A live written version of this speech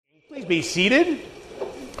Please be seated.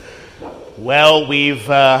 Well, we've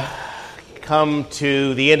come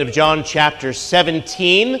to the end of John chapter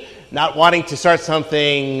 17. Not wanting to start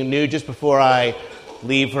something new just before I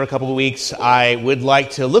leave for a couple of weeks, I would like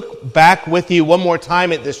to look back with you one more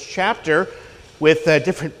time at this chapter with a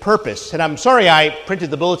different purpose. And I'm sorry I printed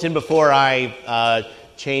the bulletin before I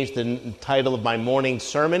changed the title of my morning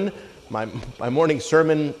sermon. My morning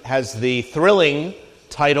sermon has the thrilling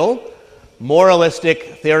title,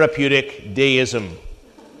 Moralistic Therapeutic Deism.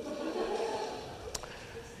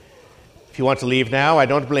 If you want to leave now, I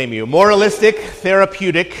don't blame you. Moralistic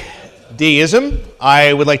Therapeutic Deism.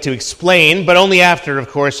 I would like to explain, but only after, of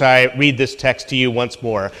course, I read this text to you once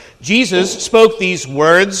more. Jesus spoke these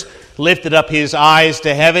words, lifted up his eyes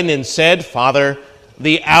to heaven, and said, Father,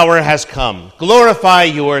 the hour has come. Glorify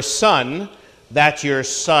your Son, that your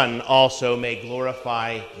Son also may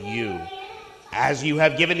glorify you. As you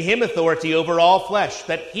have given him authority over all flesh,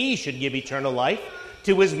 that he should give eternal life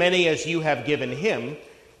to as many as you have given him.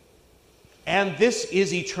 And this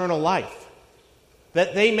is eternal life,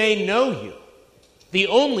 that they may know you, the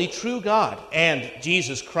only true God, and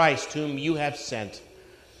Jesus Christ, whom you have sent.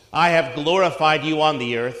 I have glorified you on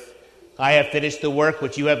the earth. I have finished the work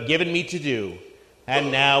which you have given me to do. And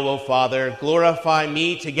now, O Father, glorify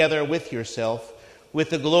me together with yourself, with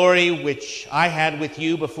the glory which I had with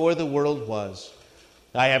you before the world was.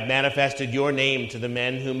 I have manifested your name to the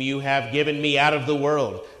men whom you have given me out of the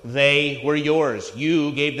world. They were yours.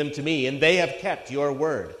 You gave them to me, and they have kept your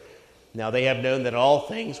word. Now they have known that all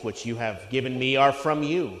things which you have given me are from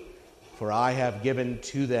you, for I have given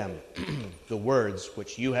to them the words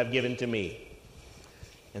which you have given to me.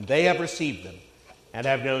 And they have received them, and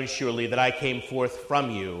have known surely that I came forth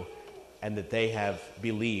from you, and that they have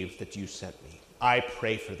believed that you sent me. I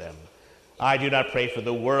pray for them. I do not pray for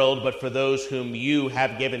the world, but for those whom you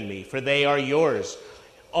have given me, for they are yours.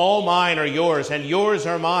 All mine are yours, and yours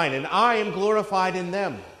are mine, and I am glorified in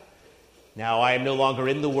them. Now I am no longer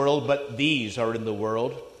in the world, but these are in the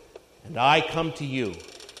world, and I come to you.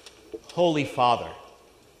 Holy Father,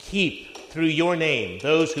 keep through your name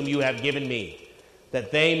those whom you have given me, that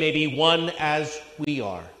they may be one as we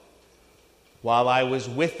are. While I was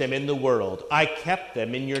with them in the world, I kept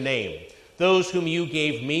them in your name. Those whom you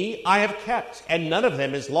gave me, I have kept, and none of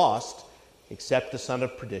them is lost, except the son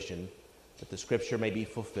of perdition, that the scripture may be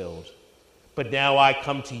fulfilled. But now I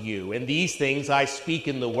come to you, and these things I speak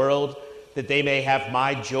in the world, that they may have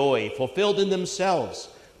my joy fulfilled in themselves.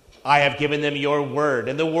 I have given them your word,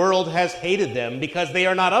 and the world has hated them, because they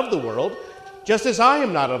are not of the world, just as I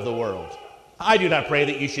am not of the world. I do not pray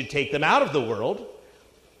that you should take them out of the world,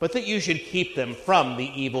 but that you should keep them from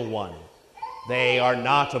the evil one. They are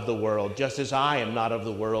not of the world, just as I am not of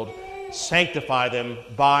the world. Sanctify them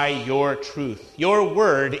by your truth. Your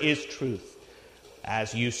word is truth.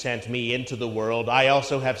 As you sent me into the world, I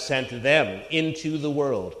also have sent them into the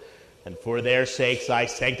world. And for their sakes I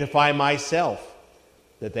sanctify myself,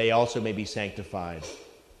 that they also may be sanctified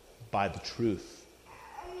by the truth.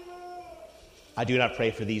 I do not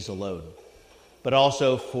pray for these alone, but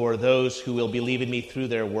also for those who will believe in me through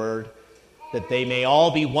their word, that they may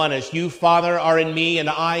all be one as you, Father, are in me and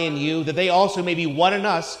I in you, that they also may be one in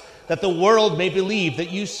us, that the world may believe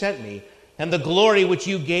that you sent me. And the glory which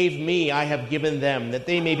you gave me I have given them, that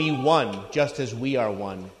they may be one, just as we are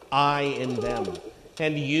one, I in them,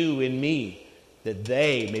 and you in me, that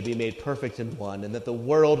they may be made perfect in one, and that the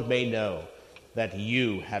world may know that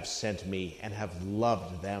you have sent me and have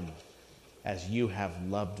loved them as you have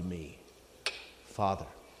loved me. Father,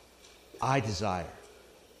 I desire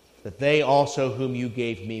that they also whom you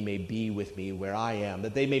gave me may be with me where I am,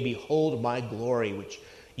 that they may behold my glory which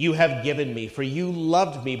you have given me, for you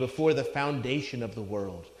loved me before the foundation of the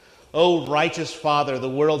world. O righteous Father, the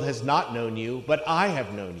world has not known you, but I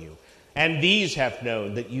have known you, and these have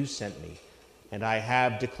known that you sent me. And I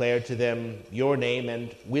have declared to them your name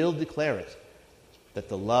and will declare it, that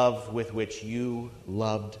the love with which you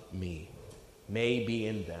loved me may be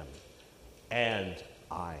in them, and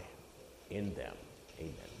I in them.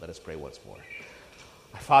 Amen. Let us pray once more.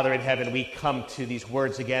 Our Father in heaven, we come to these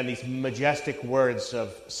words again, these majestic words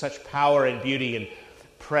of such power and beauty, and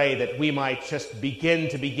pray that we might just begin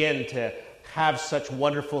to have such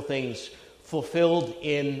wonderful things fulfilled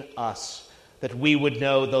in us, that we would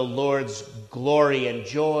know the Lord's glory and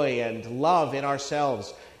joy and love in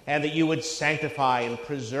ourselves, and that you would sanctify and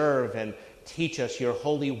preserve and teach us your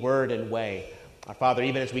holy word and way. Our Father,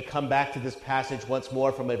 even as we come back to this passage once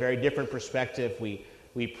more from a very different perspective,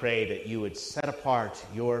 we pray that you would set apart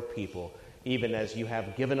your people, even as you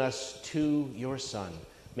have given us to your Son.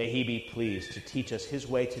 May he be pleased to teach us his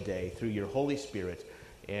way today through your Holy Spirit,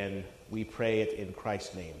 and we pray it in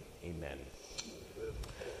Christ's name. Amen.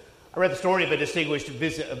 I read the story of a distinguished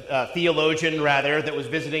theologian, that was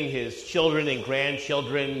visiting his children and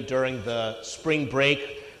grandchildren during the spring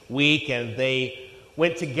break week, and they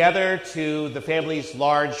went together to the family's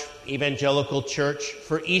large evangelical church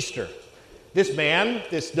for Easter. This man,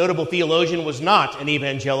 this notable theologian, was not an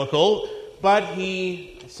evangelical, but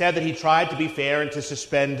he said that he tried to be fair and to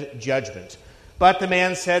suspend judgment. But the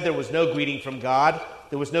man said there was no greeting from God.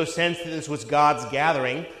 There was no sense that this was God's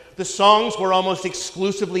gathering. The songs were almost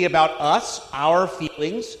exclusively about us, our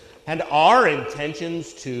feelings, and our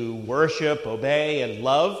intentions to worship, obey, and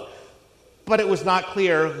love. But it was not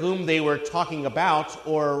clear whom they were talking about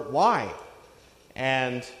or why.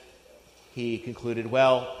 And he concluded,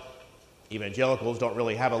 well, evangelicals don't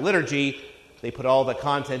really have a liturgy. They put all the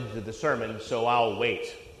content into the sermon, so I'll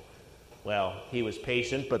wait. Well, he was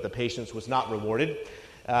patient, but the patience was not rewarded.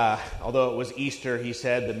 Although it was Easter, he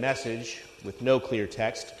said the message, with no clear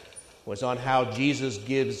text, was on how Jesus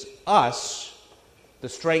gives us the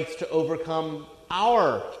strength to overcome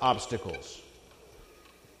our obstacles.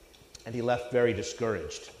 And he left very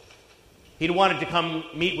discouraged. He wanted to come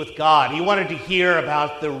meet with God. He wanted to hear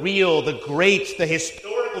about the real, the great, the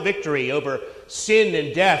historical victory over sin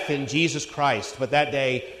and death in Jesus Christ. But that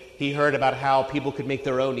day, he heard about how people could make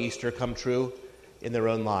their own Easter come true in their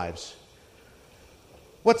own lives.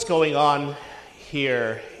 What's going on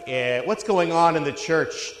here? What's going on in the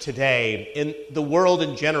church today, in the world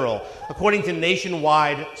in general? According to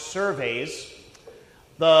nationwide surveys,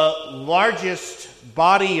 the largest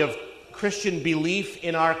body of Christian belief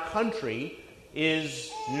in our country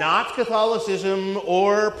is not Catholicism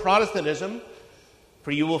or Protestantism,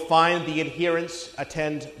 for you will find the adherents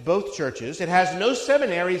attend both churches. It has no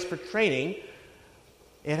seminaries for training.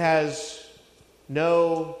 It has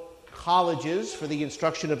no colleges for the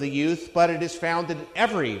instruction of the youth, but it is found in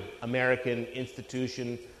every American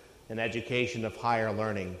institution and education of higher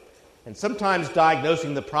learning. And sometimes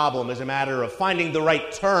diagnosing the problem is a matter of finding the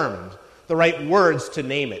right term, the right words to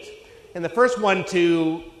name it. And the first one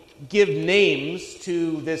to give names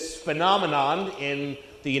to this phenomenon in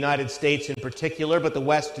the United States in particular, but the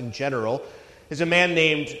West in general, is a man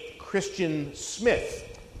named Christian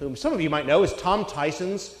Smith, whom some of you might know as Tom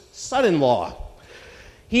Tyson's son-in-law.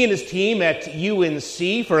 He and his team at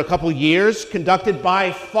UNC for a couple years conducted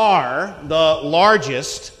by far the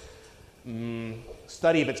largest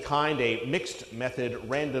study of its kind, a mixed method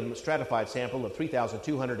random stratified sample of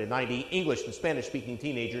 3,290 English and Spanish-speaking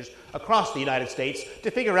teenagers across the United States to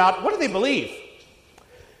figure out what do they believe.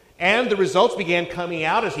 And the results began coming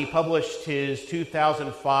out as he published his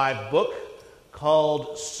 2005 book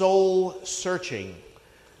called Soul Searching: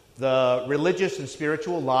 The Religious and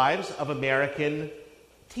Spiritual Lives of American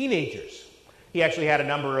Teenagers. He actually had a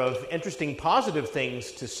number of interesting positive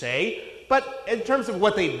things to say, but in terms of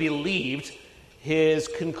what they believed, his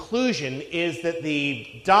conclusion is that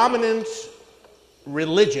the dominant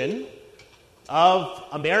religion of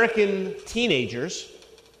American teenagers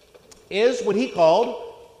is what he called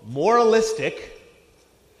moralistic,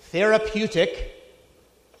 therapeutic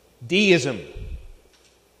deism.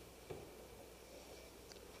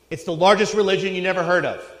 It's the largest religion you never heard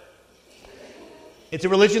of. It's a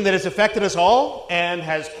religion that has affected us all and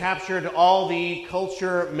has captured all the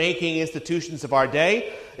culture-making institutions of our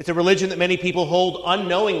day. It's a religion that many people hold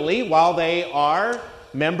unknowingly while they are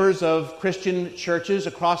members of Christian churches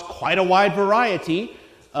across quite a wide variety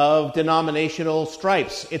of denominational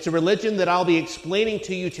stripes. It's a religion that I'll be explaining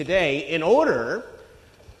to you today in order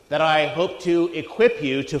that I hope to equip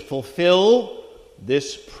you to fulfill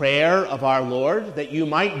this prayer of our Lord, that you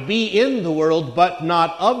might be in the world but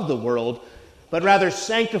not of the world, but rather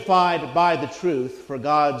sanctified by the truth, for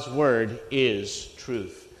God's word is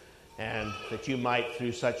truth, and that you might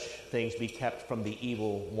through such things be kept from the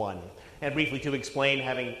evil one. And briefly to explain,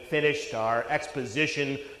 having finished our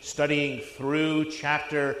exposition, studying through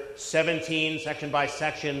chapter 17, section by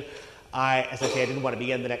section, as I say, I didn't want to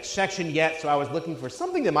begin the next section yet, so I was looking for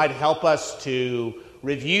something that might help us to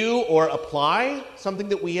review or apply something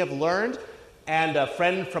that we have learned. And a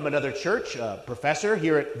friend from another church, a professor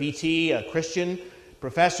here at VT, a Christian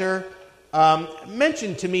professor,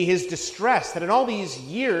 mentioned to me his distress that in all these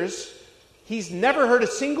years, he's never heard a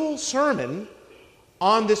single sermon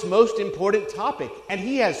on this most important topic. And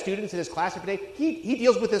he has students in his class every day. He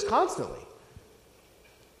deals with this constantly.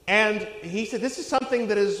 And he said, this is something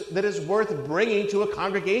that is worth bringing to a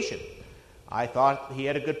congregation. I thought he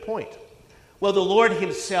had a good point. Well, the Lord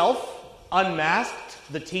himself unmasked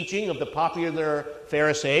the teaching of the popular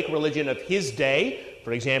Pharisaic religion of his day,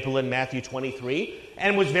 for example, in Matthew 23,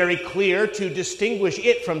 and was very clear to distinguish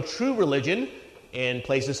it from true religion in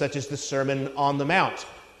places such as the Sermon on the Mount.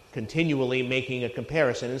 continually making a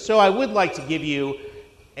comparison. And so I would like to give you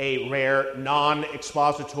a rare,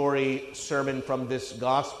 non-expository sermon from this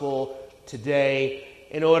gospel today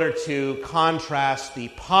in order to contrast the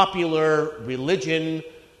popular religion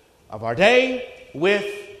of our day with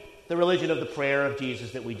the religion of the prayer of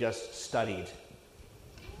Jesus that we just studied.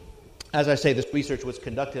 As I say, this research was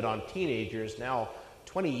conducted on teenagers now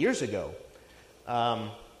 20 years ago.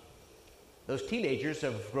 Those teenagers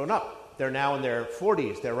have grown up. They're now in their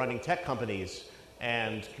 40s. They're running tech companies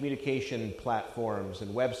and communication platforms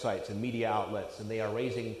and websites and media outlets, and they are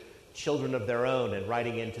raising children of their own and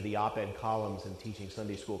writing into the op-ed columns and teaching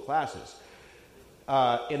Sunday school classes.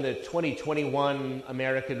 In the 2021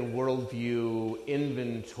 American Worldview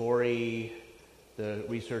Inventory, the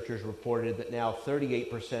researchers reported that now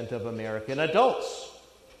 38% of American adults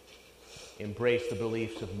embrace the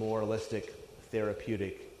beliefs of moralistic,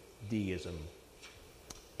 therapeutic deism.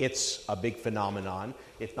 It's a big phenomenon.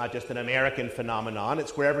 It's not just an American phenomenon.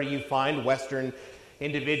 It's wherever you find Western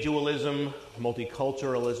individualism,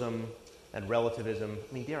 multiculturalism, and relativism.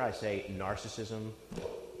 I mean, dare I say, narcissism.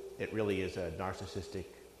 It really is a narcissistic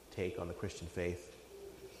take on the Christian faith.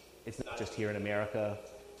 It's not just here in America.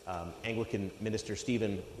 Anglican minister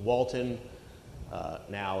Stephen Walton,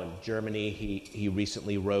 now in Germany, he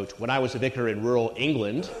recently wrote, "When I was a vicar in rural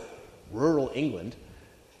England,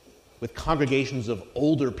 with congregations of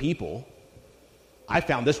older people, I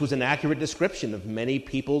found this was an accurate description of many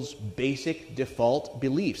people's basic default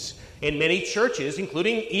beliefs. In many churches,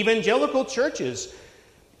 including evangelical churches,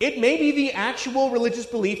 it may be the actual religious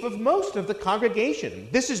belief of most of the congregation.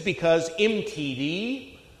 This is because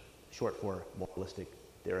MTD, short for moralistic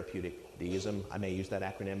therapeutic deism, I may use that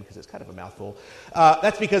acronym because it's kind of a mouthful.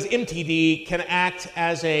 That's because MTD can act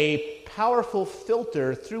as a powerful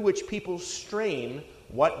filter through which people strain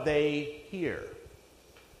what they hear."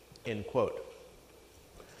 End quote.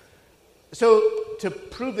 So, to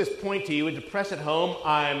prove this point to you and to press it home,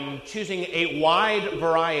 I'm choosing a wide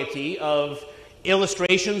variety of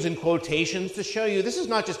illustrations and quotations to show you this is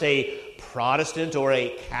not just a Protestant or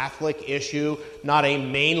a Catholic issue, not a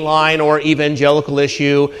mainline or evangelical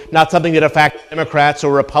issue, not something that affects Democrats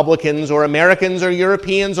or Republicans or Americans or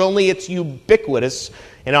Europeans only. It's ubiquitous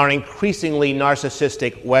in our increasingly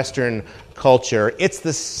narcissistic Western culture. It's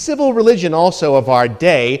the civil religion also of our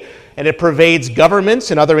day, and it pervades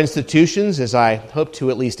governments and other institutions, as I hope to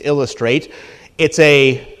at least illustrate. It's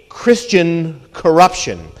a Christian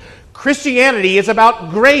corruption. Christianity is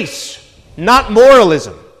about grace, not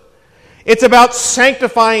moralism. It's about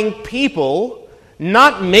sanctifying people,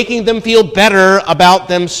 not making them feel better about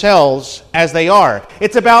themselves as they are.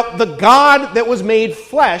 It's about the God that was made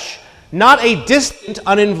flesh, not a distant,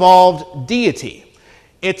 uninvolved deity.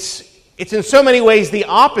 It's in so many ways the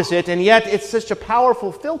opposite, and yet it's such a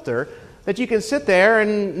powerful filter that you can sit there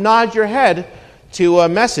and nod your head to a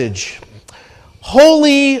message.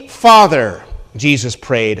 "Holy Father," Jesus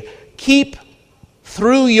prayed, "keep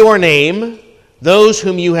through your name those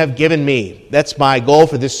whom you have given me." That's my goal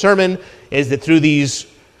for this sermon, is that through these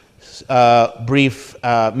brief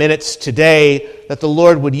minutes today, that the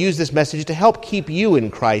Lord would use this message to help keep you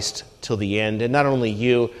in Christ till the end, and not only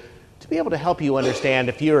you, to be able to help you understand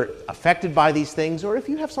if you're affected by these things or if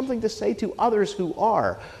you have something to say to others who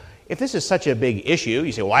are. If this is such a big issue,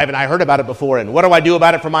 you say, "Why haven't I heard about it before? And what do I do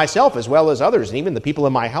about it for myself as well as others, and even the people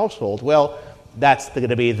in my household?" Well, that's going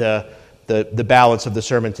to be the balance of the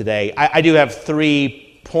sermon today. I do have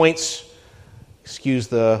 3 points. Excuse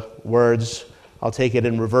the words. I'll take it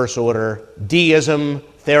in reverse order. Deism,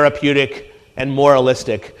 therapeutic, and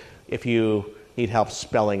moralistic. If you need help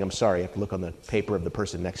spelling, I'm sorry, you have to look on the paper of the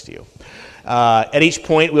person next to you. At each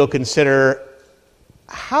point, we'll consider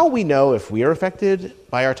how we know if we are affected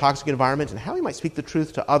by our toxic environment and how we might speak the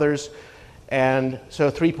truth to others. And so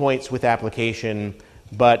 3 points with application,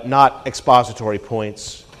 but not expository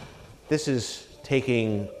points. This is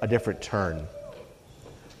taking a different turn.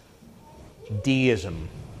 Deism.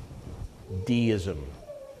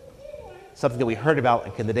 Something that we heard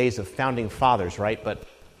about in the days of founding fathers, right? But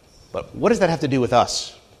what does that have to do with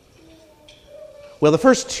us? Well, the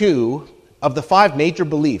first 2 of the 5 major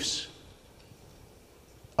beliefs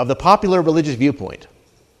of the popular religious viewpoint,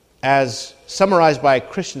 as summarized by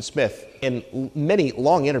Christian Smith in many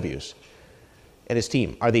long interviews and his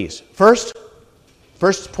team, are these. First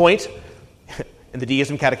point in the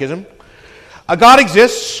Deism Catechism: a God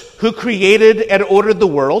exists who created and ordered the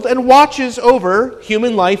world and watches over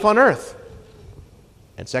human life on earth.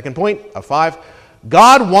 And second point of 5,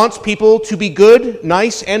 God wants people to be good,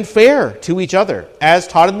 nice, and fair to each other, as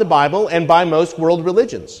taught in the Bible and by most world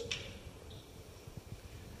religions.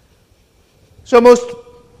 So most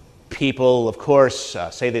People, of course,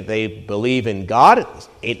 say that they believe in God.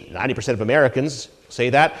 90% of Americans say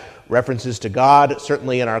that. References to God,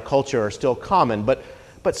 certainly in our culture, are still common.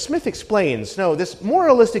 But Smith explains, no, this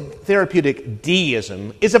moralistic therapeutic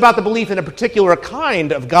deism is about the belief in a particular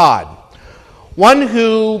kind of God. One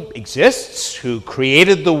who exists, who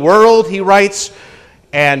created the world, he writes,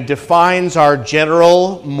 and defines our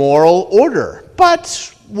general moral order.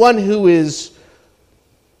 But one who is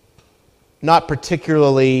not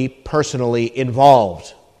particularly personally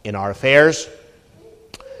involved in our affairs,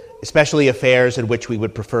 especially affairs in which we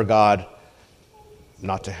would prefer God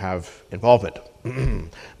not to have involvement.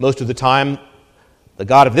 Most of the time, the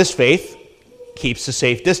God of this faith keeps a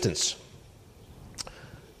safe distance.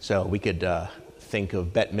 So we could think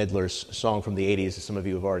of Bette Midler's song from the 80s, as some of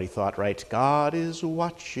you have already thought, right? God is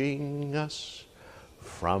watching us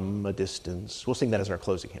from a distance. We'll sing that as our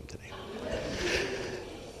closing hymn today.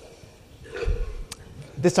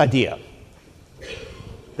 This idea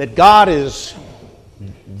that God is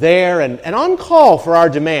there and on call for our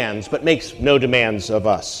demands, but makes no demands of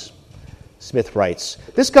us. Smith writes,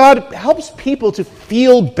 this God helps people to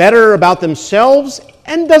feel better about themselves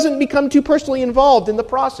and doesn't become too personally involved in the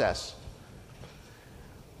process.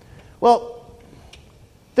 Well,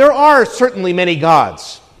 there are certainly many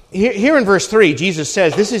gods. Here in verse 3, Jesus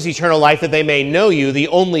says, this is eternal life, that they may know you, the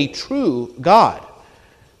only true God.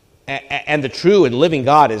 And the true and living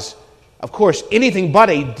God is, of course, anything but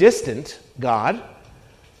a distant God,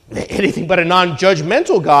 anything but a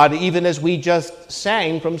non-judgmental God, even as we just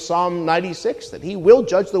sang from Psalm 96, that he will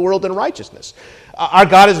judge the world in righteousness. Our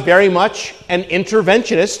God is very much an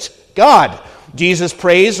interventionist God. Jesus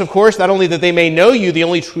prays, of course, not only that they may know you, the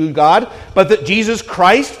only true God, but that Jesus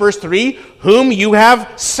Christ, verse 3, whom you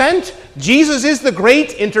have sent. Jesus is the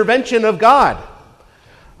great intervention of God.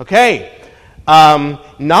 Okay.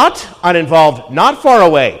 Not uninvolved, not far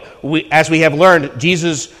away. As we have learned,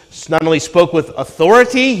 Jesus not only spoke with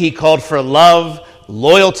authority, he called for love,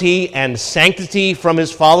 loyalty, and sanctity from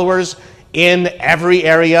his followers in every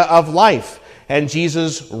area of life. And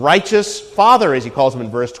Jesus' righteous Father, as he calls him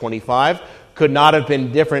in verse 25, could not have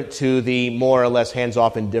been different to the more or less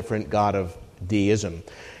hands-off indifferent God of deism.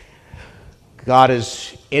 God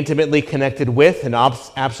is intimately connected with and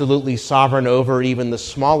absolutely sovereign over even the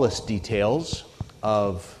smallest details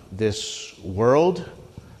of this world.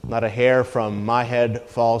 Not a hair from my head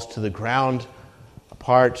falls to the ground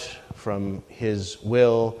apart from his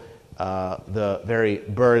will. The very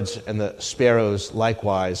birds and the sparrows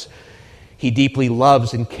likewise. He deeply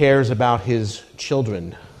loves and cares about his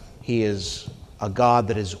children. He is a God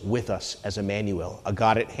that is with us as Emmanuel, a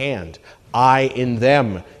God at hand. I in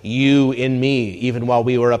them, you in me, even while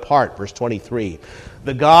we were apart. Verse 23.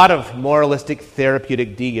 The God of moralistic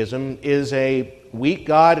therapeutic deism is a weak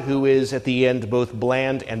God who is at the end both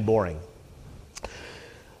bland and boring.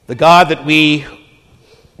 The God that we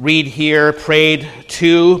read here, prayed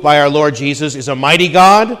to by our Lord Jesus, is a mighty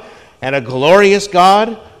God and a glorious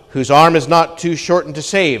God whose arm is not too shortened to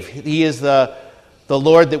save. He is the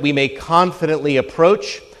Lord that we may confidently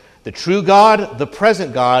approach, the true God, the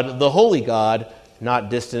present God, the holy God, not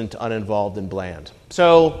distant, uninvolved, and bland.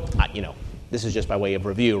 So, this is just by way of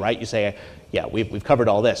review, right? You say, yeah, we've covered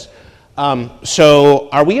all this. So,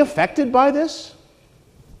 are we affected by this?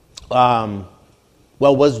 Well,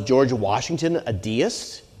 was George Washington a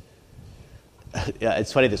deist?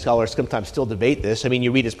 It's funny that scholars sometimes still debate this. I mean,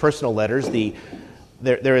 you read his personal letters,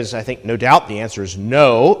 there is, I think, no doubt the answer is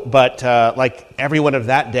no, but like everyone of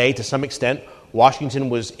that day, to some extent, Washington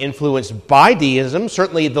was influenced by deism,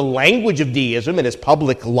 certainly the language of deism in his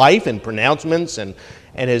public life and pronouncements and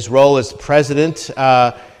his role as president.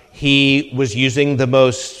 He was using the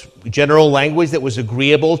most general language that was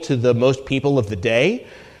agreeable to the most people of the day.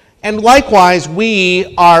 And likewise,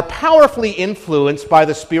 we are powerfully influenced by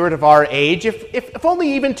the spirit of our age, if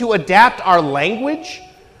only even to adapt our language,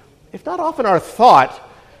 if not often our thought,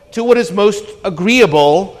 to what is most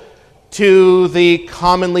agreeable to the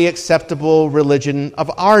commonly acceptable religion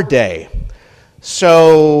of our day.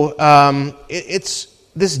 So it's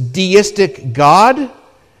this deistic God.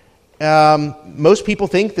 Most people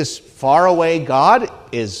think this faraway God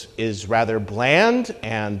is rather bland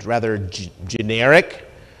and rather generic,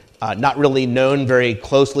 not really known very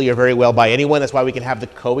closely or very well by anyone. That's why we can have the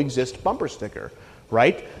coexist bumper sticker,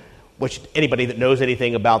 right? Which anybody that knows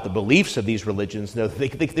anything about the beliefs of these religions knows they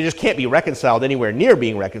just can't be reconciled anywhere near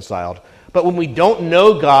being reconciled. But when we don't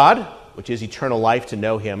know God, which is eternal life to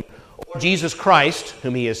know him, or Jesus Christ,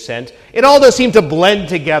 whom he has sent, it all does seem to blend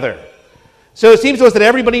together. So it seems to us that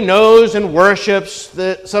everybody knows and worships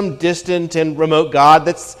some distant and remote God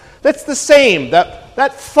that's That's the same.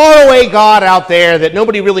 That faraway God out there that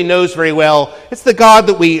nobody really knows very well, it's the God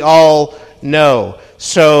that we all know.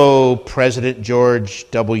 So President George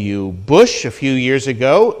W. Bush a few years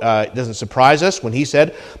ago, it doesn't surprise us when he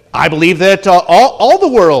said, I believe that all the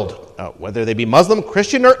world, whether they be Muslim,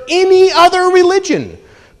 Christian, or any other religion,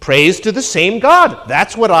 prays to the same God.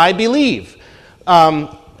 That's what I believe.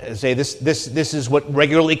 Say this is what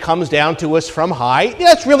regularly comes down to us from high.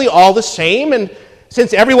 Yeah, it's really all the same, and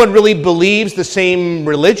since everyone really believes the same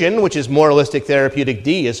religion, which is moralistic therapeutic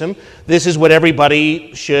deism, this is what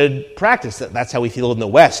everybody should practice. That's how we feel in the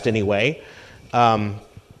West, anyway. Now,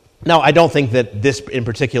 I don't think that this in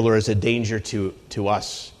particular is a danger to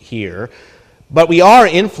us here, but we are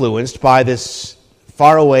influenced by this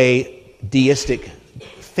faraway deistic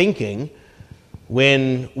thinking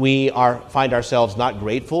when we find ourselves not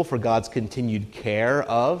grateful for God's continued care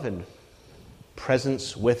of and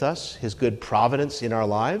presence with us, his good providence in our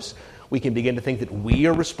lives. We can begin to think that we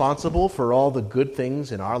are responsible for all the good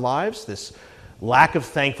things in our lives. This lack of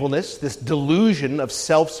thankfulness, this delusion of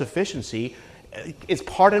self-sufficiency is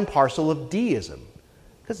part and parcel of deism.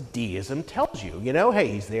 Because deism tells you, hey,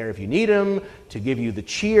 he's there if you need him, to give you the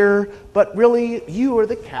cheer, but really you are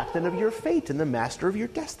the captain of your fate and the master of your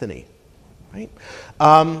destiny. Right?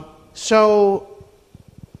 So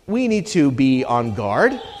we need to be on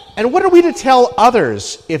guard. And what are we to tell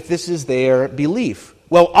others if this is their belief?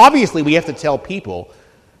 Well, obviously we have to tell people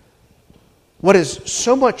what is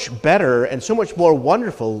so much better and so much more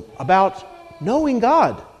wonderful about knowing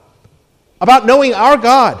God, about knowing our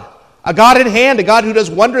God, a God at hand, a God who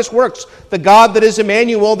does wondrous works, the God that is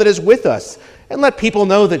Emmanuel, that is with us. And let people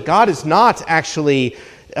know that God is not actually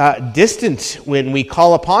distant when we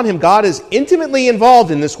call upon him. God is intimately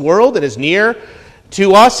involved in this world and is near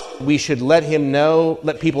to us. We should let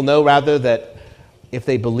people know that if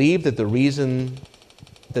they believe that the reason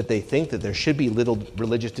that they think that there should be little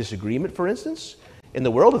religious disagreement, for instance, in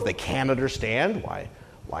the world, if they can't understand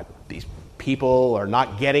why these people are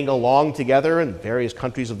not getting along together in various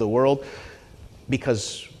countries of the world,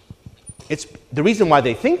 because it's the reason why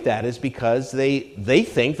they think that is because they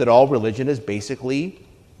think that all religion is basically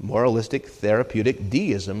moralistic therapeutic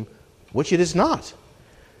deism, which it is not.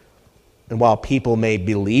 And while people may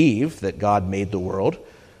believe that God made the world,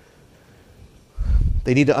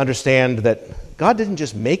 they need to understand that God didn't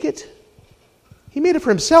just make it. He made it for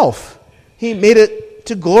himself. He made it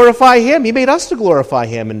to glorify him. He made us to glorify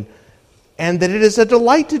him, and that it is a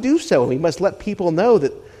delight to do so. We must let people know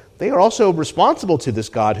that they are also responsible to this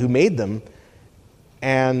God who made them,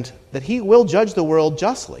 and that he will judge the world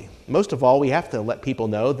justly. Most of all, we have to let people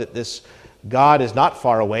know that this God is not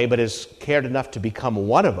far away, but has cared enough to become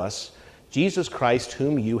one of us, Jesus Christ,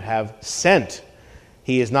 whom you have sent.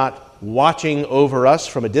 He is not watching over us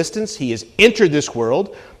from a distance. He has entered this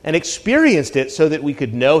world and experienced it so that we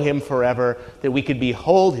could know him forever, that we could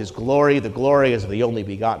behold his glory. The glory is of the only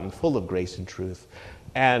begotten, full of grace and truth.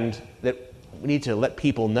 And that we need to let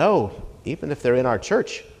people know, even if they're in our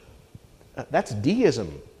church, that's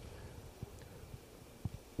deism.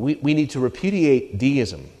 We need to repudiate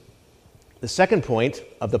deism. The second point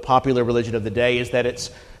of the popular religion of the day is that it's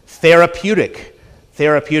therapeutic.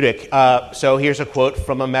 So here's a quote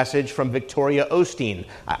from a message from Victoria Osteen.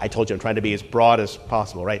 I told you I'm trying to be as broad as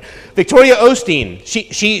possible, right? Victoria Osteen,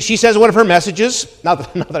 she says in one of her messages,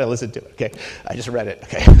 not that I listened to it, okay? I just read it,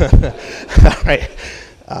 okay? All right.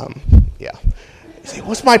 Yeah. You say,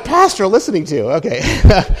 what's my pastor listening to? Okay.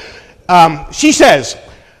 She says,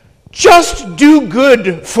 just do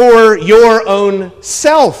good for your own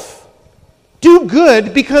self. Do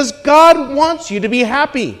good because God wants you to be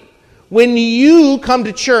happy. When you come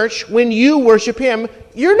to church, when you worship him,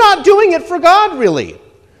 you're not doing it for God, really.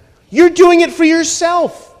 You're doing it for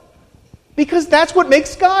yourself because that's what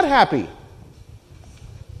makes God happy.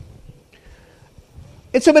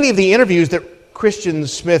 In so many of the interviews that Christian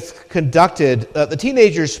Smith conducted, the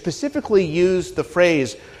teenagers specifically used the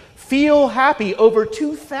phrase, feel happy, over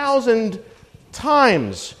 2,000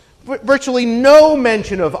 times. Virtually no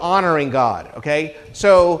mention of honoring God, okay?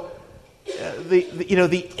 So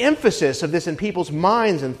the emphasis of this in people's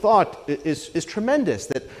minds and thought is tremendous,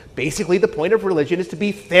 that basically the point of religion is to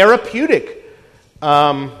be therapeutic.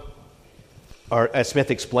 Or as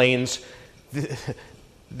Smith explains,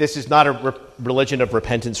 this is not a religion of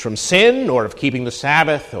repentance from sin or of keeping the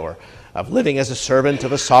Sabbath or of living as a servant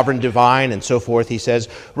of a sovereign divine and so forth, he says.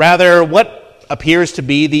 Rather, what appears to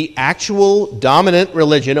be the actual dominant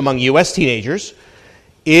religion among U.S. teenagers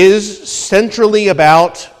is centrally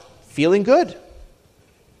about feeling good,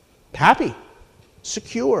 happy,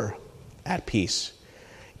 secure, at peace.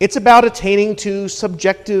 It's about attaining to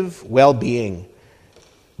subjective well-being,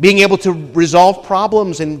 being able to resolve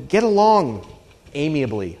problems and get along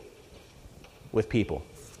amiably with people.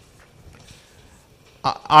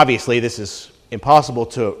 Obviously, this is impossible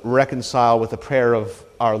to reconcile with the prayer of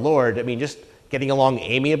our Lord. I mean, just getting along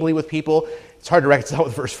amiably with people, it's hard to reconcile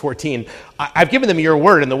with verse 14. I've given them your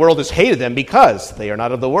word, and the world has hated them because they are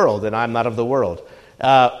not of the world, and I'm not of the world.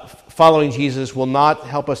 Following Jesus will not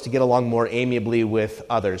help us to get along more amiably with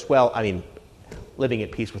others. Well, I mean, living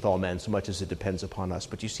at peace with all men, so much as it depends upon us.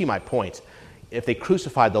 But you see my point. If they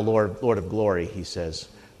crucified the Lord of glory, he says,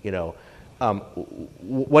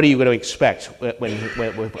 what are you going to expect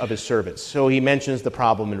of his servants? So he mentions the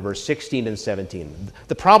problem in verse 16 and 17.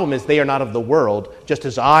 The problem is they are not of the world, just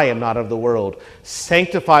as I am not of the world.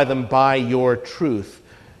 Sanctify them by your truth.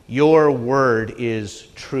 Your word is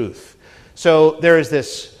truth. So there is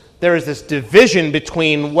this division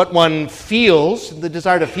between what one feels, the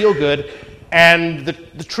desire to feel good, and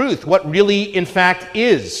the truth, what really in fact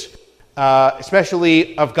is.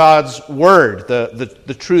 Especially of God's word,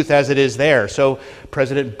 the truth as it is there. So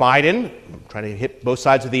President Biden, trying to hit both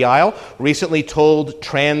sides of the aisle, recently told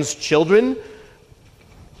trans children,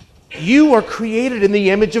 you are created in the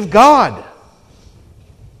image of God.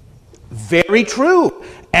 Very true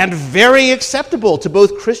and very acceptable to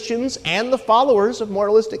both Christians and the followers of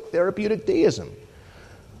moralistic therapeutic deism.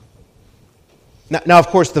 Now, of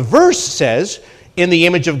course, the verse says, in the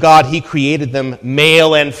image of God, he created them,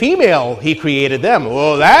 male and female, he created them.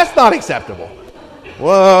 Well, that's not acceptable.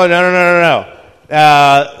 Whoa, no.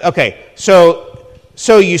 Okay, so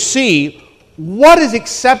you see, what is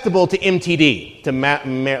acceptable to MTD, to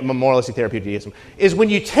moralistic therapeutic deism, is when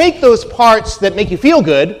you take those parts that make you feel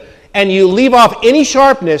good and you leave off any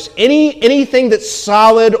sharpness, anything that's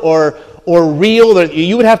solid or real, that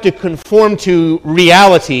you would have to conform to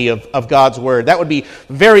reality of God's word. That would be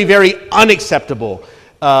very, very unacceptable.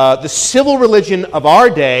 The civil religion of our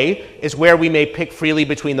day is where we may pick freely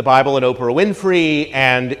between the Bible and Oprah Winfrey,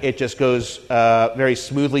 and it just goes very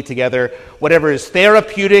smoothly together. Whatever is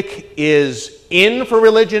therapeutic is in for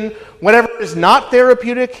religion. Whatever is not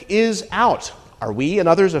therapeutic is out. Are we and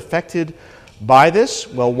others affected by this?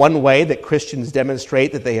 Well, one way that Christians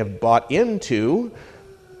demonstrate that they have bought into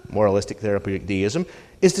moralistic therapeutic deism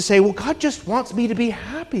is to say, well, God just wants me to be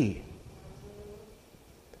happy.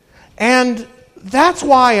 And that's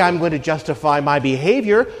why I'm going to justify my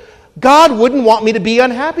behavior. God wouldn't want me to be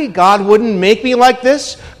unhappy. God wouldn't make me like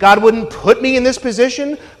this. God wouldn't put me in this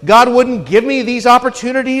position. God wouldn't give me these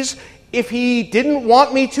opportunities if he didn't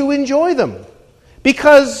want me to enjoy them.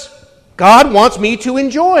 Because God wants me to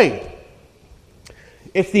enjoy.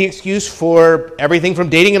 It's the excuse for everything from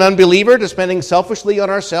dating an unbeliever to spending selfishly on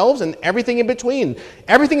ourselves and everything in between.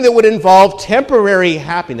 Everything that would involve temporary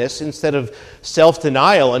happiness instead of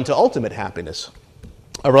self-denial unto ultimate happiness.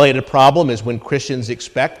 A related problem is when Christians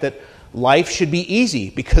expect that life should be easy,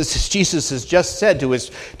 because as Jesus has just said to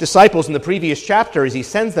his disciples in the previous chapter as he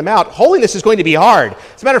sends them out, holiness is going to be hard.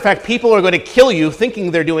 As a matter of fact, people are going to kill you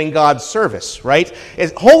thinking they're doing God's service, right?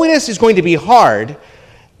 Holiness is going to be hard.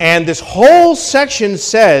 And this whole section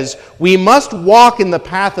says we must walk in the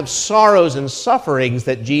path of sorrows and sufferings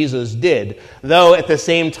that Jesus did, though at the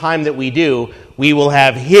same time that we do, we will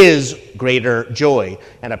have his greater joy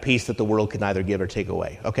and a peace that the world can neither give or take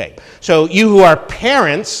away. Okay, so you who are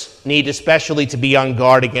parents need especially to be on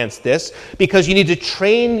guard against this, because you need to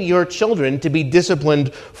train your children to be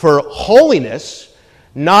disciplined for holiness,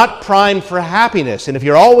 not primed for happiness. And if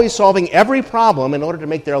you're always solving every problem in order to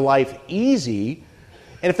make their life easy,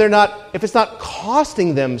 and if it's not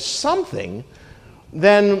costing them something,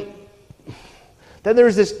 then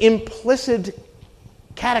there's this implicit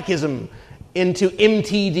catechism into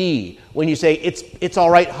MTD when you say, it's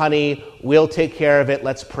all right, honey, we'll take care of it,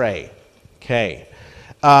 let's pray. Okay.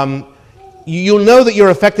 You'll know that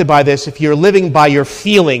you're affected by this if you're living by your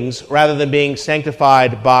feelings rather than being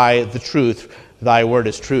sanctified by the truth. Thy word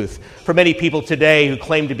is truth. For many people today who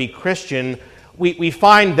claim to be Christian, we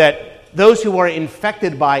find that those who are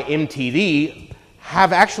infected by MTD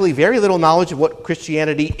have actually very little knowledge of what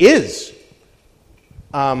Christianity is.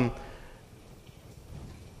 So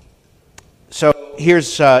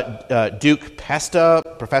here's Duke Pesta,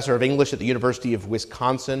 professor of English at the University of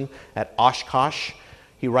Wisconsin at Oshkosh.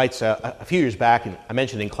 He writes a few years back, and I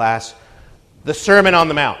mentioned in class, the Sermon on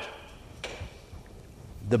the Mount.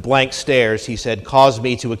 The blank stares, he said, caused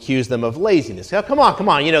me to accuse them of laziness. Oh, come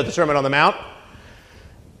on, you know the Sermon on the Mount.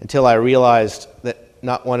 Until I realized that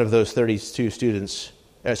not one of those 32 students,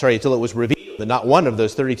 until it was revealed that not one of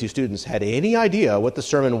those 32 students had any idea what the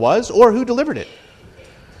sermon was or who delivered it.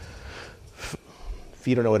 If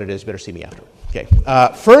you don't know what it is, you better see me after. Okay.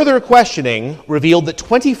 Further questioning revealed that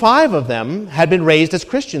 25 of them had been raised as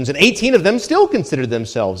Christians, and 18 of them still considered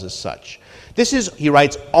themselves as such. This is, he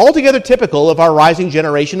writes, altogether typical of our rising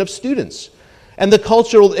generation of students. And the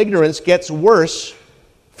cultural ignorance gets worse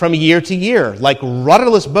from year to year. Like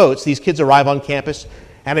rudderless boats, these kids arrive on campus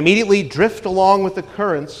and immediately drift along with the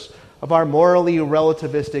currents of our morally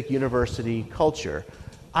relativistic university culture.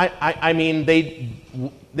 I mean, they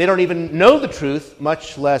don't even know the truth,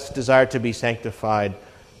 much less desire to be sanctified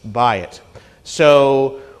by it.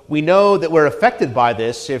 So we know that we're affected by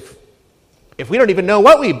this if we don't even know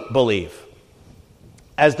what we believe.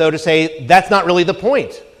 As though to say, that's not really the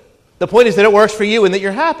point. The point is that it works for you and that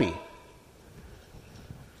you're happy.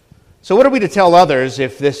 So what are we to tell others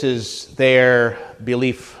if this is their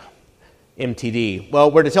belief MTD? Well,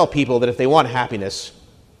 we're to tell people that if they want happiness,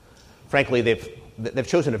 frankly, they've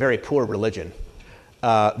chosen a very poor religion.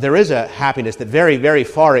 There is a happiness that very, very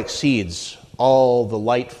far exceeds all the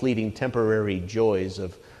light, fleeting, temporary joys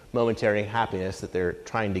of momentary happiness that they're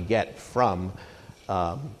trying to get from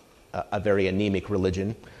a very anemic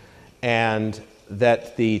religion, and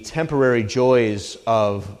that the temporary joys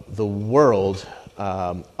of the world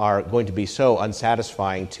are going to be so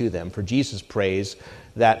unsatisfying to them. For Jesus prays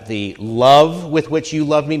that the love with which you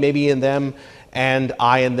love me may be in them, and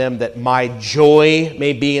I in them, that my joy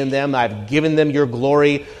may be in them. I've given them your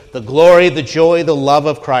glory. The glory, the joy, the love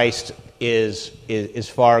of Christ is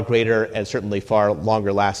far greater and certainly far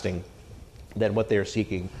longer lasting than what they're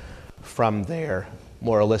seeking from their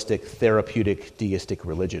moralistic, therapeutic, deistic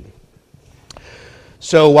religion.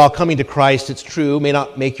 So while coming to Christ, it's true, may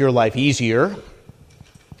not make your life easier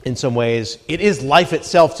in some ways, it is life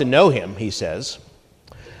itself to know him, he says.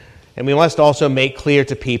 And we must also make clear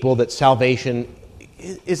to people that salvation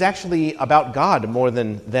is actually about God more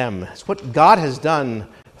than them. It's what God has done,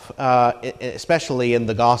 especially in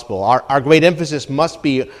the gospel. Our great emphasis must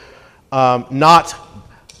be not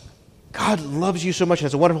God loves you so much and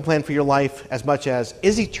has a wonderful plan for your life, as much as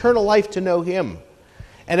is eternal life to know him.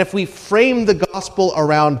 And if we frame the gospel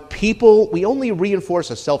around people, we only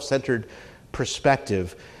reinforce a self-centered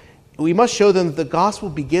perspective. We must show them that the gospel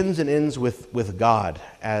begins and ends with God,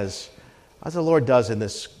 as the Lord does in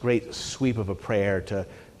this great sweep of a prayer to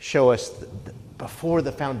show us before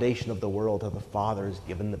the foundation of the world how the Father has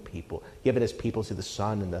given his people to the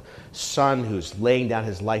Son, and the Son who's laying down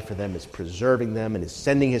his life for them is preserving them and is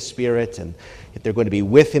sending his Spirit, and if they're going to be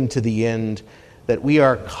with him to the end, that we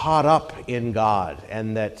are caught up in God,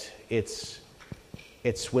 and that it's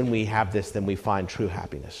when we have this then we find true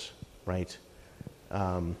happiness, right?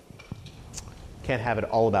 Can't have it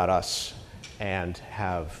all about us and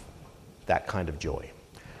have that kind of joy.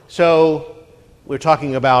 So we're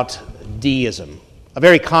talking about deism, a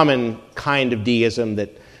very common kind of deism that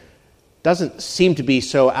doesn't seem to be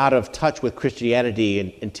so out of touch with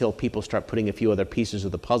Christianity until people start putting a few other pieces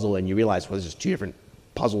of the puzzle and you realize, well, there's just two different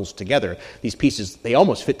puzzles together. These pieces, they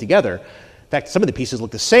almost fit together. In fact, some of the pieces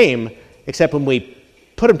look the same, except when we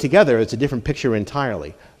put them together, it's a different picture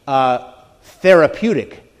entirely.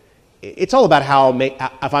 Therapeutic. It's all about how,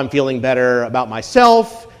 if I'm feeling better about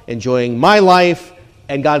myself, enjoying my life,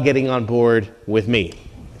 and God getting on board with me.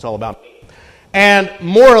 It's all about me. And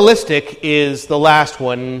moralistic is the last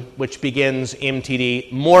one, which begins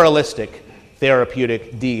MTD, moralistic,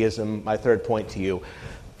 therapeutic deism, my third point to you.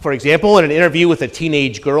 For example, in an interview with a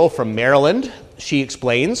teenage girl from Maryland, she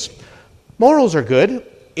explains, morals are good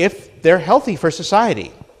if they're healthy for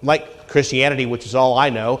society, like Christianity, which is all I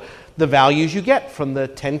know, the values you get from the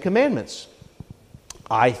Ten Commandments.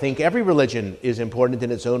 I think every religion is important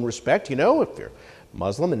in its own respect. You know, if you're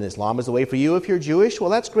Muslim and Islam is the way for you. If you're Jewish, well,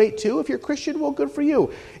 that's great too. If you're Christian, well, good for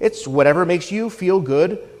you. It's whatever makes you feel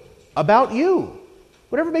good about you.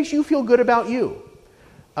 Whatever makes you feel good about you.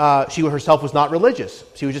 She herself was not religious.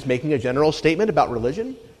 She was just making a general statement about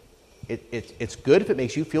religion. It's good if it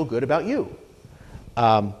makes you feel good about you.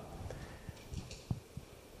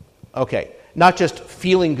 Okay. Not just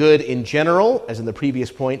feeling good in general, as in the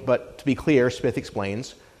previous point, but to be clear, Smith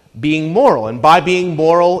explains, being moral. And by being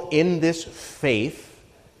moral in this faith,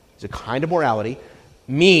 it's a kind of morality,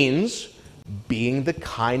 means being the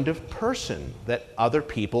kind of person that other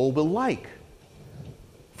people will like,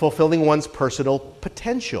 fulfilling one's personal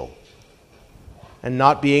potential, and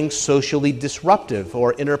not being socially disruptive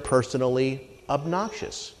or interpersonally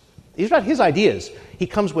obnoxious. These are not his ideas. He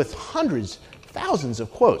comes with hundreds, thousands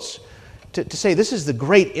of quotes to say this is the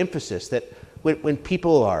great emphasis that when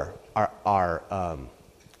people are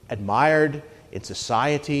admired in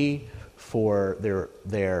society for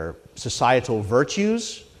their societal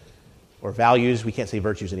virtues or values, we can't say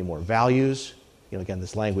virtues anymore, values, again,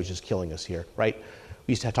 this language is killing us here, right?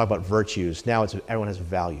 We used to talk about virtues. Now everyone has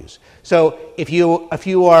values. So if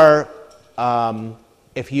you are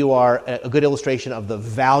a good illustration of the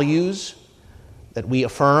values that we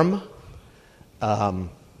affirm,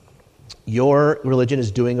 your religion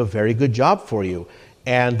is doing a very good job for you.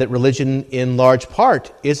 And that religion, in large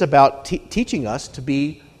part, is about teaching us to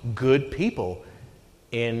be good people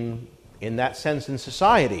in that sense in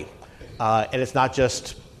society. And it's not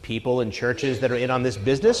just people in churches that are in on this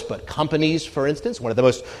business, but companies, for instance. One of the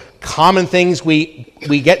most common things we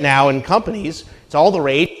get now in companies, it's all the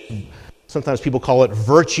rage. Sometimes people call it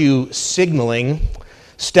virtue signaling,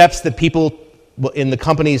 steps that people in the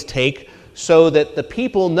companies take so that the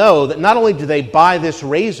people know that not only do they buy this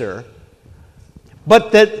razor,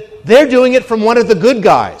 but that they're doing it from one of the good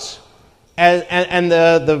guys. And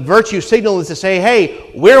the virtue signal is to say,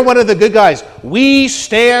 hey, we're one of the good guys. We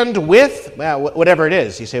stand with, whatever it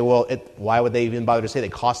is. You say, well, why would they even bother to say they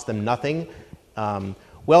cost them nothing?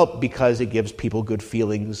 Well, because it gives people good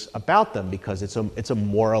feelings about them, because it's a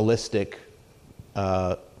moralistic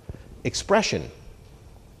expression.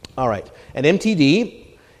 All right. And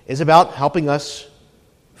MTD is about helping us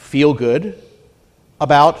feel good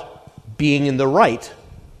about being in the right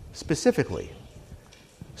specifically.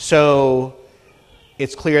 So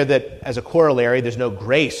it's clear that as a corollary, there's no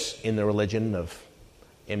grace in the religion of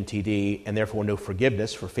MTD, and therefore no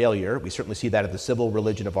forgiveness for failure. We certainly see that in the civil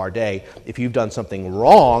religion of our day. If you've done something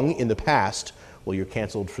wrong in the past, well, you're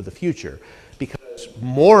canceled for the future. Because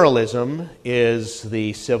moralism is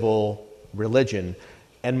the civil religion,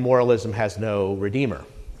 and moralism has no redeemer.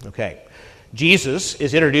 Okay. Jesus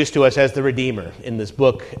is introduced to us as the Redeemer in this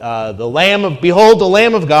book. Behold, the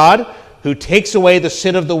Lamb of God who takes away the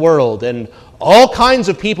sin of the world. And all kinds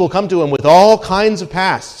of people come to him with all kinds of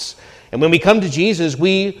pasts. And when we come to Jesus,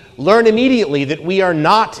 we learn immediately that we are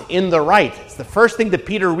not in the right. It's the first thing that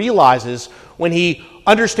Peter realizes when he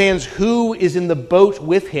understands who is in the boat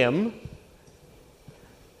with him.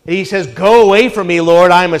 He says, "Go away from me, Lord,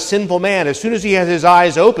 I am a sinful man." As soon as he has his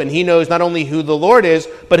eyes open, he knows not only who the Lord is,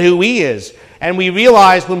 but who he is. And we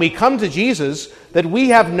realize when we come to Jesus that we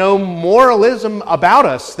have no moralism about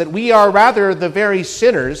us, that we are rather the very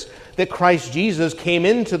sinners that Christ Jesus came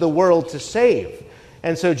into the world to save.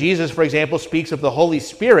 And so Jesus, for example, speaks of the Holy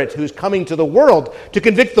Spirit who's coming to the world to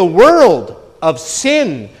convict the world of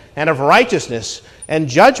sin and of righteousness and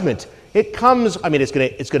judgment. It comes,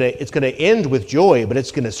 it's going to end with joy, but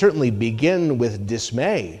it's going to certainly begin with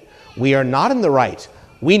dismay. We are not in the right.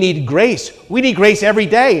 We need grace. We need grace every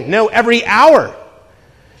day. No, every hour.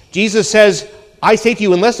 Jesus says, I say to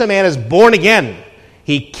you, unless a man is born again,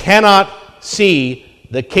 he cannot see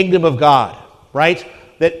the kingdom of God. Right?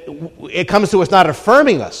 That it comes to us not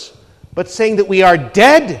affirming us, but saying that we are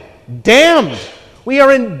dead, damned. We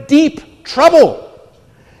are in deep trouble.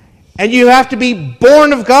 And you have to be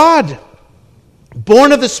born of God,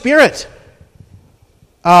 born of the Spirit.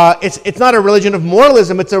 It's not a religion of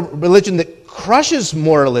moralism. It's a religion that crushes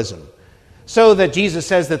moralism. So that Jesus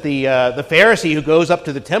says that the Pharisee who goes up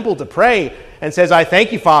to the temple to pray and says, I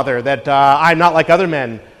thank you, Father, that I'm not like other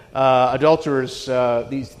men, adulterers,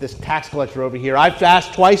 this tax collector over here. I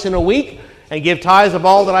fast twice in a week and give tithes of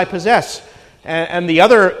all that I possess. And the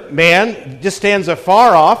other man just stands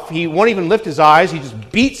afar off. He won't even lift his eyes. He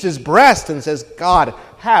just beats his breast and says, God,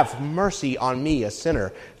 have mercy on me, a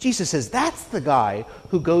sinner. Jesus says that's the guy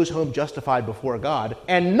who goes home justified before God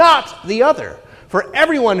and not the other. For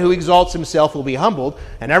everyone who exalts himself will be humbled,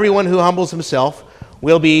 and everyone who humbles himself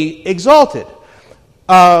will be exalted.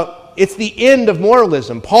 It's the end of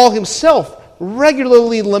moralism. Paul himself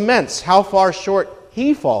regularly laments how far short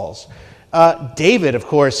he falls. David, of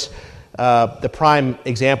course, the prime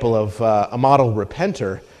example of a model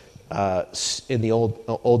repenter in the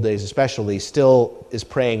old days especially, still is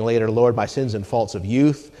praying later, Lord, my sins and faults of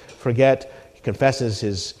youth forget. He confesses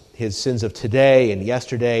his sins of today and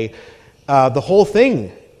yesterday. The whole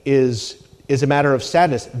thing is a matter of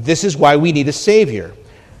sadness. This is why we need a Savior.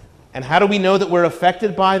 And how do we know that we're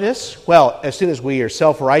affected by this? Well, as soon as we are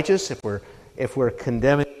self-righteous, if we're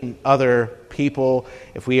condemning other people,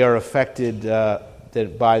 if we are affected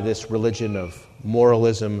by this religion of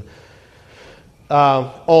moralism.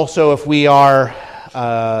 Also, if we are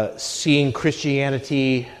seeing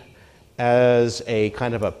Christianity as a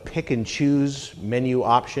kind of a pick-and-choose menu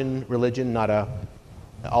option religion, not a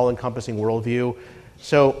all-encompassing worldview.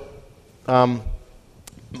 So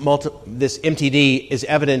this MTD is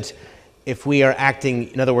evident if we are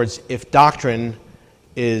acting, in other words, if doctrine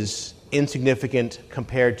is insignificant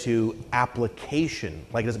compared to application.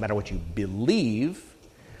 Like it doesn't matter what you believe,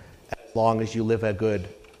 as long as you live a good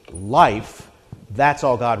life, that's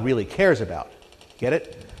all God really cares about. Get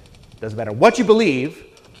it? Doesn't matter what you believe.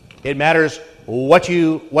 It matters what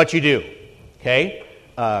you do. Okay?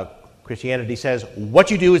 Christianity says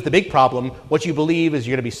what you do is the big problem. What you believe is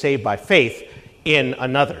you're going to be saved by faith in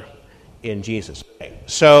another, in Jesus. Okay.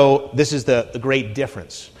 So this is the great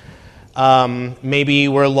difference. Maybe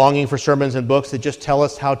we're longing for sermons and books that just tell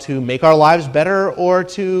us how to make our lives better or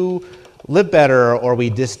to live better, or we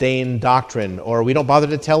disdain doctrine, or we don't bother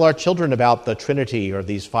to tell our children about the Trinity or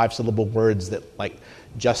these 5-syllable words that like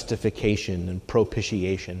justification and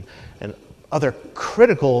propitiation and other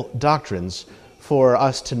critical doctrines for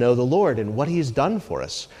us to know the Lord and what He's done for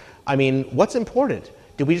us. I mean, what's important?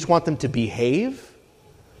 Do we just want them to behave?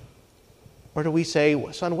 Or do we say,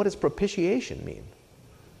 son, what does propitiation mean?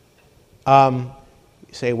 You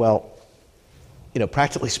say, well,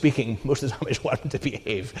 practically speaking, most of the time I just want them to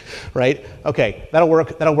behave, right? Okay, that'll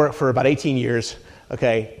work for about 18 years,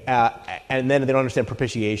 okay? And then they don't understand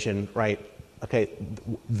propitiation, right? Okay,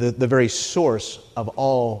 the very source of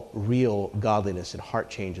all real godliness and heart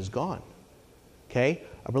change is gone, okay?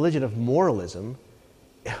 A religion of moralism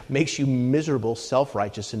makes you miserable,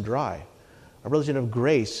 self-righteous, and dry. A religion of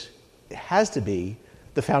grace has to be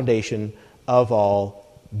the foundation of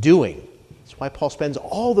all doing. That's why Paul spends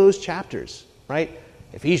all those chapters, right?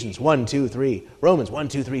 Ephesians 1, 2, 3, Romans 1,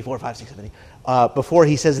 2, 3, 4, 5, 6, 7, 8, before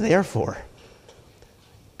he says therefore.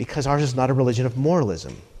 Because ours is not a religion of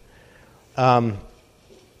moralism. When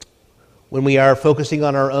we are focusing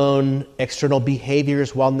on our own external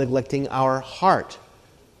behaviors while neglecting our heart,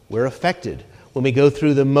 we're affected. When we go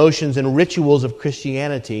through the motions and rituals of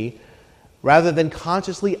Christianity, rather than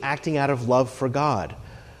consciously acting out of love for God,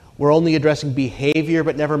 we're only addressing behavior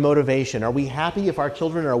but never motivation. Are we happy if our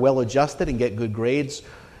children are well-adjusted and get good grades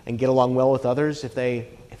and get along well with others if they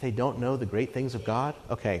don't know the great things of God?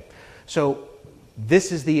 Okay, so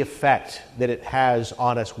this is the effect that it has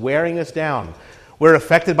on us, wearing us down. We're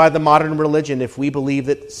affected by the modern religion if we believe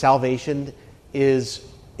that salvation is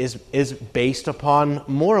based upon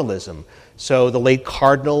moralism. So the late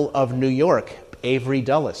Cardinal of New York, Avery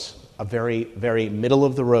Dulles, a very, very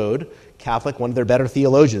middle-of-the-road Catholic, one of their better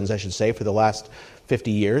theologians, I should say, for the last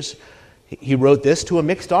 50 years. He wrote this to a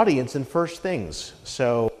mixed audience in First Things.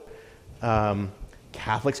 So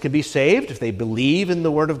Catholics can be saved if they believe in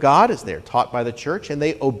the Word of God as they're taught by the Church and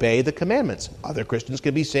they obey the commandments. Other Christians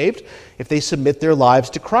can be saved if they submit their lives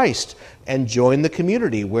to Christ and join the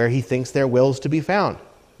community where He thinks their wills to be found.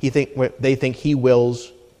 They think He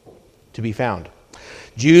wills to be found.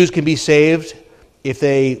 Jews can be saved if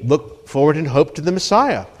they look forward in hope to the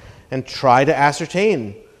Messiah and try to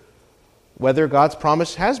ascertain whether God's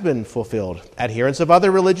promise has been fulfilled. Adherents of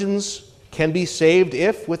other religions can be saved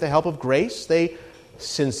if, with the help of grace, they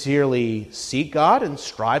sincerely seek God and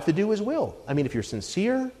strive to do His will. I mean, if you're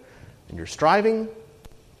sincere and you're striving,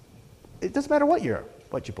 it doesn't matter what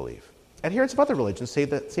you believe. Adherents of other religions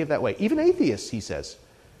saved that way. Even atheists, he says,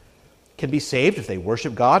 can be saved if they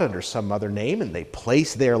worship God under some other name and they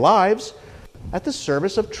place their lives at the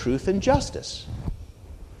service of truth and justice.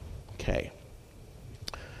 Okay.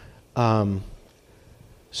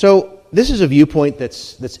 So this is a viewpoint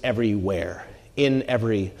that's everywhere, in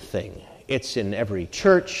everything. It's in every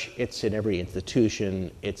church, it's in every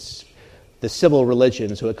institution, it's the civil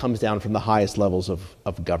religion, so it comes down from the highest levels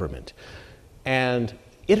of government. And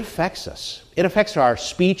it affects us. It affects our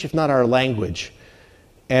speech, if not our language.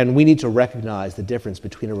 And we need to recognize the difference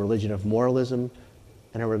between a religion of moralism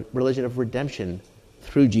and a religion of redemption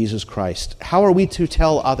through Jesus Christ. How are we to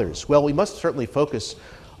tell others? Well, we must certainly focus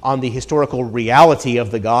on the historical reality of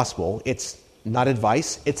the gospel. It's not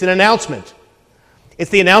advice, it's an announcement. It's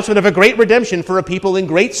the announcement of a great redemption for a people in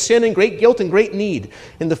great sin and great guilt and great need.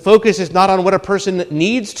 And the focus is not on what a person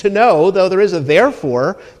needs to know, though there is a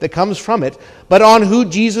therefore that comes from it, but on who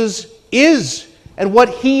Jesus is and what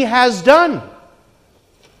He has done.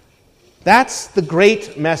 That's the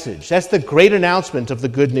great message. That's the great announcement of the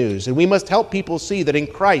good news. And we must help people see that in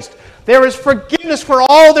Christ there is forgiveness for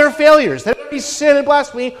all their failures. That every sin and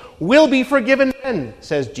blasphemy will be forgiven then,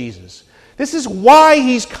 says Jesus. This is why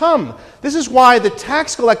He's come. This is why the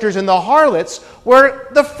tax collectors and the harlots were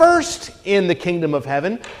the first in the kingdom of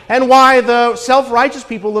heaven, and why the self-righteous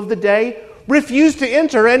people of the day refused to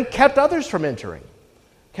enter and kept others from entering.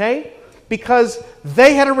 Okay? Because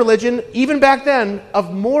they had a religion, even back then,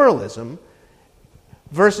 of moralism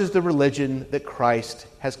versus the religion that Christ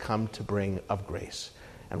has come to bring of grace.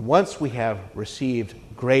 And once we have received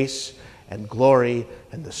grace and glory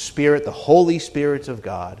and the Spirit, the Holy Spirit of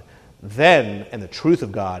God, then, and the truth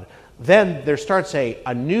of God, then there starts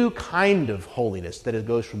a new kind of holiness that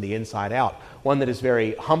goes from the inside out, one that is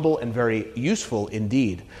very humble and very useful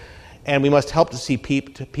indeed. And we must help to see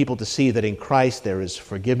people to see that in Christ there is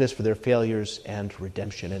forgiveness for their failures and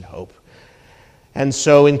redemption and hope. And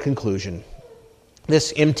so, in conclusion,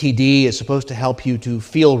 this MTD is supposed to help you to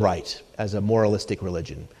feel right as a moralistic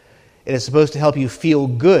religion. It is supposed to help you feel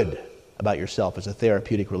good about yourself as a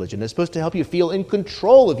therapeutic religion. It's supposed to help you feel in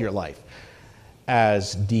control of your life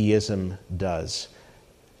as deism does.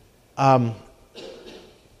 And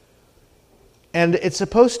it's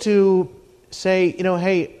supposed to say,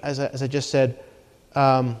 hey, as I just said,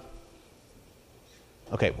 the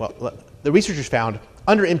researchers found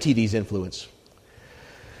under MTD's influence,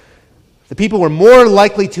 the people were more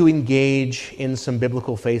likely to engage in some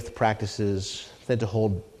biblical faith practices than to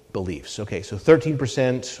hold beliefs. Okay, so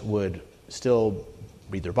 13% would still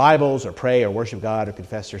read their Bibles or pray or worship God or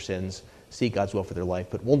confess their sins, seek God's will for their life,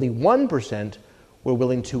 but only 1% were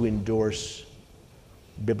willing to endorse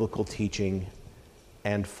biblical teaching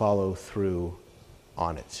and follow through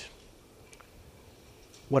on it.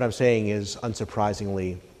 What I'm saying is,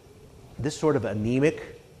 unsurprisingly, this sort of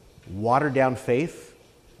anemic, watered-down faith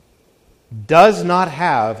does not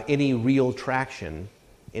have any real traction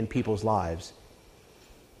in people's lives,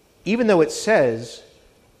 even though it says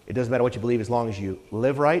it doesn't matter what you believe as long as you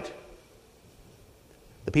live right.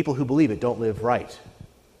 The people who believe it don't live right.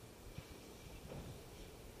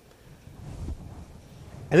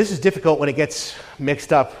 And this is difficult when it gets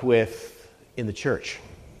mixed up with in the church.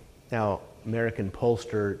 Now, American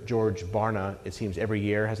pollster George Barna, it seems every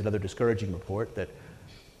year, has another discouraging report that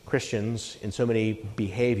Christians in so many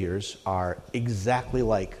behaviors are exactly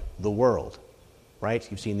like the world, right?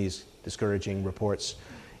 You've seen these discouraging reports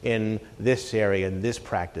in this area, in this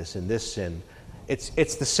practice, in this sin.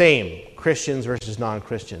 It's the same, Christians versus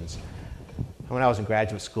non-Christians. When I was in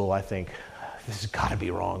graduate school, I think, this has got to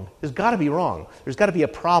be wrong. There's got to be wrong. There's got to be a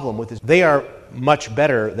problem with this. They are much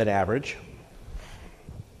better than average.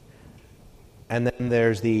 And then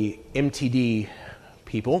there's the MTD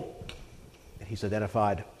people. He's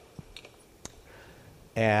identified.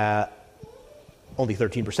 Only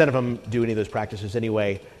 13% of them do any of those practices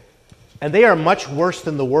anyway. And they are much worse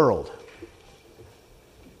than the world.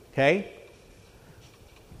 Okay?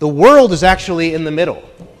 The world is actually in the middle.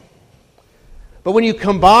 But when you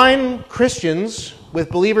combine Christians with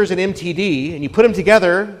believers in MTD and you put them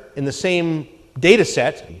together in the same data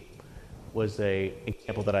set, was an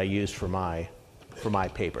example that I used for my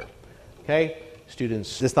paper. Okay?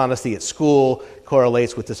 Students' dishonesty at school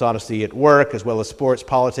correlates with dishonesty at work, as well as sports,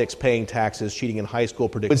 politics, paying taxes, cheating in high school.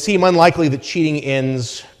 It would seem unlikely that cheating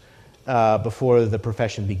ends before the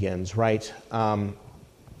profession begins, right?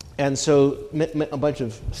 And so a bunch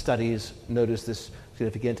of studies noticed this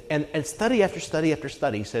significant, and study after study after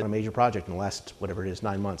study said a major project in the last,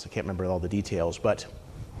 9 months. I can't remember all the details, but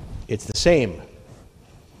it's the same.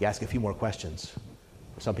 You ask a few more questions.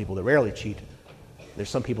 For some people that rarely cheat, there's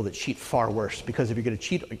some people that cheat far worse, because if you're going to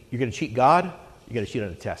cheat God, you're going to cheat on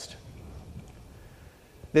a test.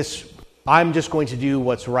 This I'm just going to do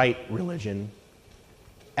what's right religion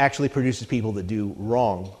actually produces people that do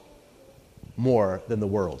wrong more than the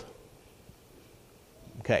world.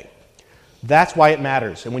 Okay. That's why it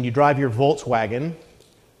matters. And when you drive your Volkswagen,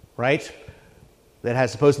 right, that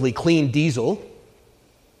has supposedly clean diesel,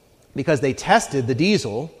 because they tested the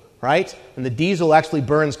diesel, right, and the diesel actually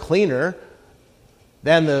burns cleaner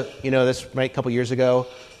than this a couple years ago.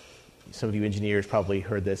 Some of you engineers probably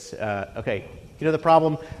heard this. The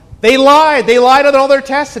problem? They lied. They lied on all their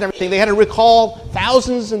tests and everything. They had to recall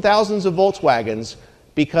thousands and thousands of Volkswagens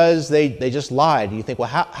because they just lied. And you think, well,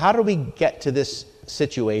 how do we get to this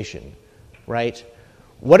situation? Right?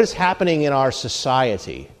 What is happening in our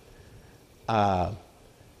society? One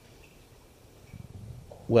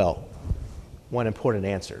important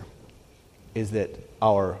answer is that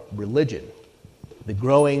our religion, the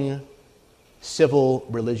growing civil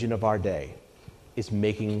religion of our day, is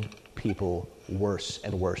making people worse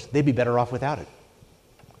and worse. They'd be better off without it,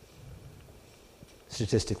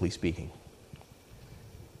 statistically speaking.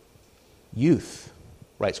 Youth,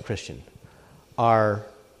 writes Christian, are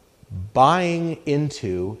buying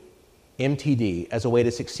into MTD as a way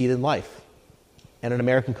to succeed in life and in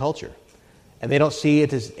American culture. And they don't see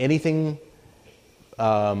it as anything,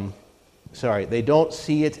 they don't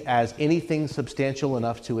see it as anything substantial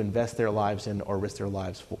enough to invest their lives in or risk their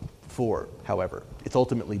lives for, however. It's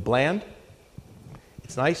ultimately bland,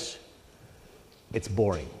 it's nice, it's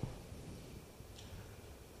boring.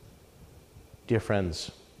 Dear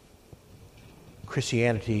friends,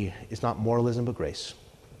 Christianity is not moralism but grace.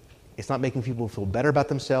 It's not making people feel better about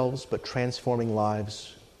themselves, but transforming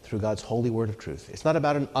lives through God's holy word of truth. It's not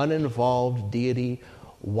about an uninvolved deity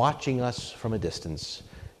watching us from a distance.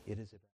 It is